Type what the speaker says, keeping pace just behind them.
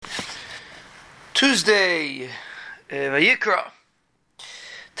Tuesday, Vayikra.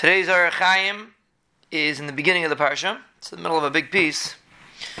 Today's OhrHachaim is in the beginning of the parsha. It's in the middle of a big piece,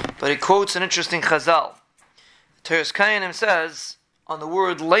 but it quotes an interesting chazal. Teres Kayanim says on the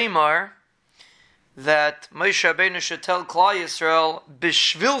word Lamar that Moshe Rabbeinu should tell Klal Yisrael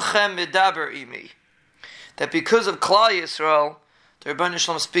Bishvilchem medaber imi, that because of Klal Yisrael, the Rebbeinu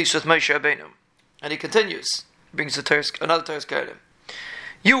Shalom speaks with Moshe Rabbeinu, and he continues, brings another Teres Kayanim.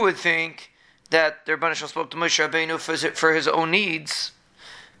 You would think that the Rebbeinu Shalom spoke to Moshe Rabbeinu for his own needs.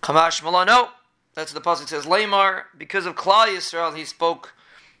 Kamash Mala, no. That's what the pasuk says. Lamar, because of Klal Yisrael, he spoke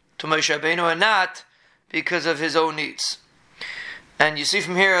to Moshe Rabbeinu, and not because of his own needs. And you see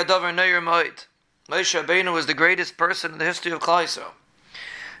from here, Adavar Neir Moed. Moshe Rabbeinu was the greatest person in the history of Klal Yisrael.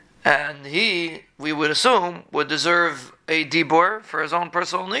 And he, we would assume, would deserve a dibur for his own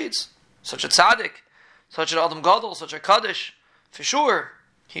personal needs. Such a tzaddik, such an Adam Gadol, such a Kaddish. For sure,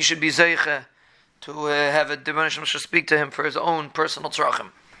 he should be Zechus to have a Rebbeinu should speak to him for his own personal tzrachim.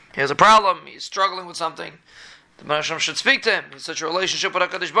 He has a problem, he's struggling with something. The Rebbeinu should speak to him. He's such a relationship with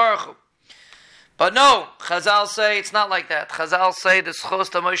HaKadosh Baruch Hu. But no, Chazal say it's not like that. Chazal say the Zechus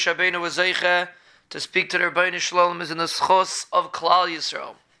to Moshe Rabbeinu was Zechus to speak to the Rebbeinu Shalom is in the Zechus of Klal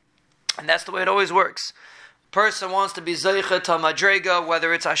Yisrael. And that's the way it always works. A person wants to be Zechus to Madrega,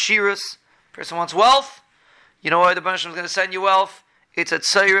 whether it's Ashirus, a person wants wealth. You know why the Rebbeinu Shalom is going to send you wealth? It's a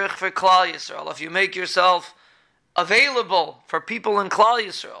tzarich for Klal Yisrael. If you make yourself available for people in Klal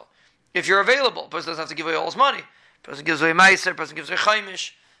Yisrael, if you're available, a person doesn't have to give away all his money. A person gives away meiser, a person gives away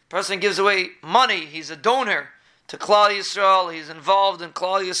chaimish, a person gives away money. He's a donor to Klal Yisrael. He's involved in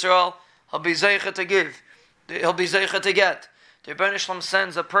Klal Yisrael. He'll be Zechus to give. He'll be Zechus to get. The Rebbeinu Shalom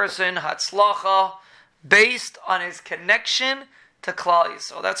sends a person hatzlacha based on his connection to Klal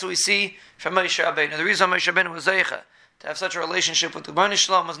Yisrael. That's what we see from Moshe Rabbeinu. The reason Moshe Rabbeinu was Zechus to have such a relationship with the Rebbeinu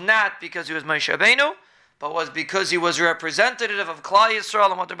Shalom was not because he was Moshe Rabbeinu, but was because he was representative of Klal Yisrael,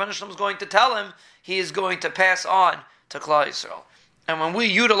 and what the Rebbeinu Shalom is going to tell him, he is going to pass on to Klal Yisrael. And when we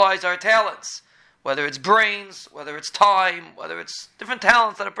utilize our talents, whether it's brains, whether it's time, whether it's different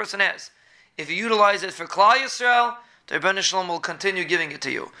talents that a person has, if you utilize it for Klal Yisrael, the Rebbeinu Shalom will continue giving it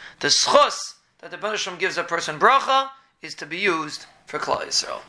to you. The Zechus that the Rebbeinu Shalom gives a person Bracha is to be used for Klal Yisrael.